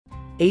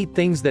8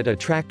 things that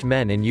attract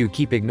men and you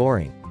keep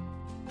ignoring.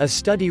 A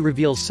study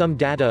reveals some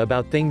data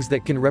about things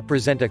that can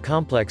represent a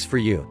complex for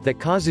you, that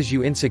causes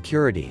you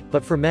insecurity,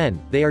 but for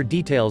men, they are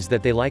details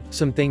that they like,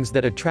 some things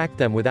that attract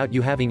them without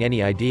you having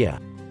any idea.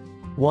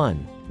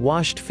 1.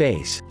 Washed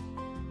face.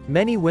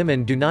 Many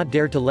women do not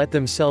dare to let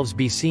themselves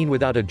be seen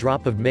without a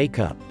drop of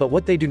makeup, but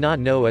what they do not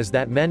know is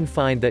that men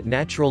find that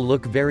natural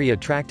look very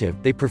attractive.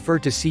 They prefer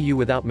to see you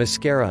without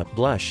mascara,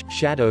 blush,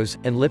 shadows,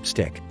 and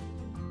lipstick.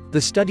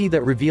 The study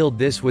that revealed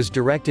this was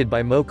directed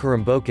by Mo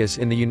Kurambokis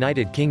in the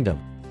United Kingdom.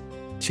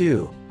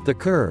 2. The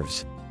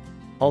curves.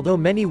 Although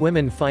many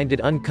women find it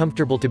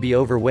uncomfortable to be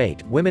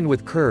overweight, women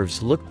with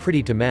curves look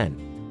pretty to men.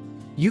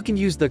 You can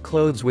use the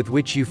clothes with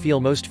which you feel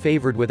most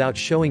favored without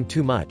showing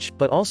too much,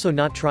 but also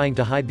not trying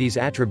to hide these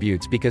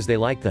attributes because they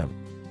like them.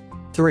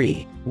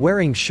 3.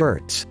 Wearing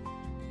shirts.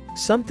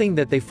 Something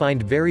that they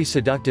find very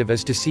seductive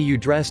is to see you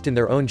dressed in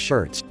their own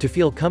shirts, to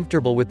feel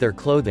comfortable with their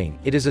clothing.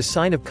 It is a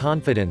sign of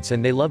confidence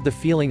and they love the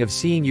feeling of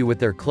seeing you with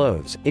their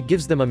clothes. It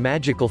gives them a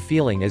magical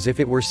feeling as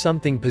if it were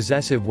something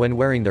possessive when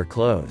wearing their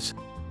clothes.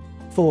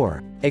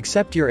 4.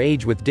 Accept your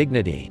age with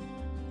dignity.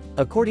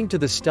 According to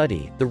the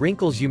study, the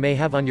wrinkles you may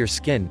have on your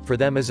skin, for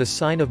them is a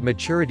sign of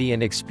maturity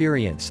and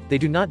experience. They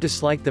do not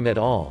dislike them at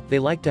all. They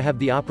like to have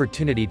the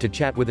opportunity to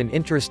chat with an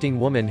interesting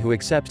woman who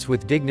accepts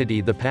with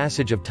dignity the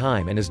passage of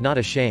time and is not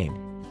ashamed.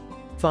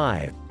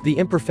 5. The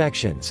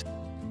imperfections.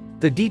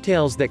 The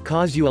details that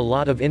cause you a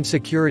lot of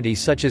insecurity,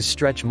 such as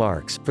stretch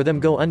marks, for them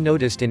go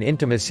unnoticed in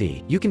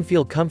intimacy. You can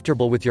feel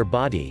comfortable with your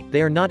body.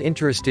 They are not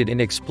interested in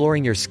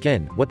exploring your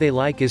skin. What they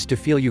like is to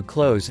feel you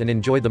close and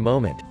enjoy the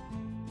moment.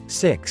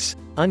 6.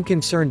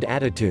 Unconcerned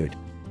attitude.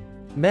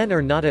 Men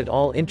are not at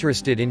all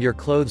interested in your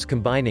clothes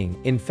combining.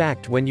 In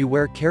fact, when you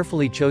wear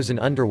carefully chosen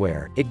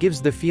underwear, it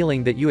gives the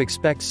feeling that you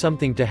expect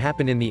something to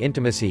happen in the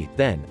intimacy.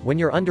 Then, when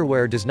your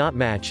underwear does not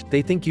match,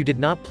 they think you did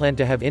not plan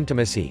to have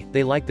intimacy.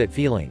 They like that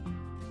feeling.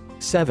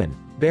 7.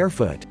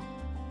 Barefoot.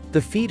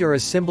 The feet are a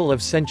symbol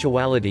of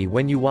sensuality.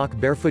 When you walk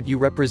barefoot, you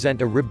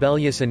represent a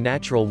rebellious and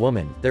natural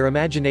woman. Their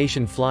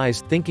imagination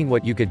flies, thinking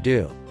what you could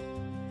do.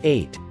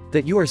 8.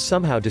 That you are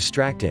somehow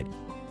distracted.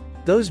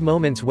 Those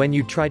moments when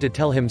you try to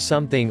tell him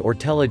something or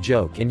tell a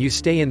joke and you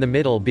stay in the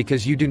middle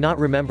because you do not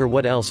remember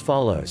what else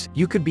follows.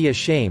 You could be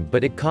ashamed,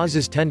 but it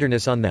causes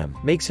tenderness on them,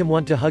 makes him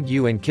want to hug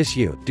you and kiss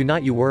you. Do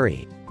not you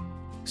worry.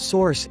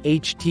 Source: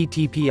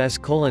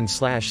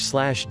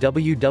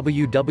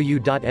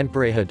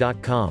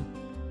 https://www.npareja.com.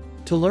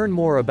 To learn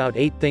more about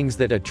 8 things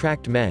that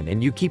attract men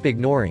and you keep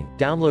ignoring,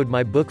 download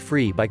my book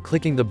free by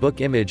clicking the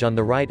book image on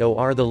the right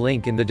or the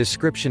link in the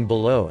description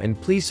below, and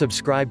please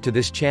subscribe to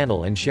this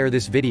channel and share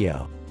this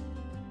video.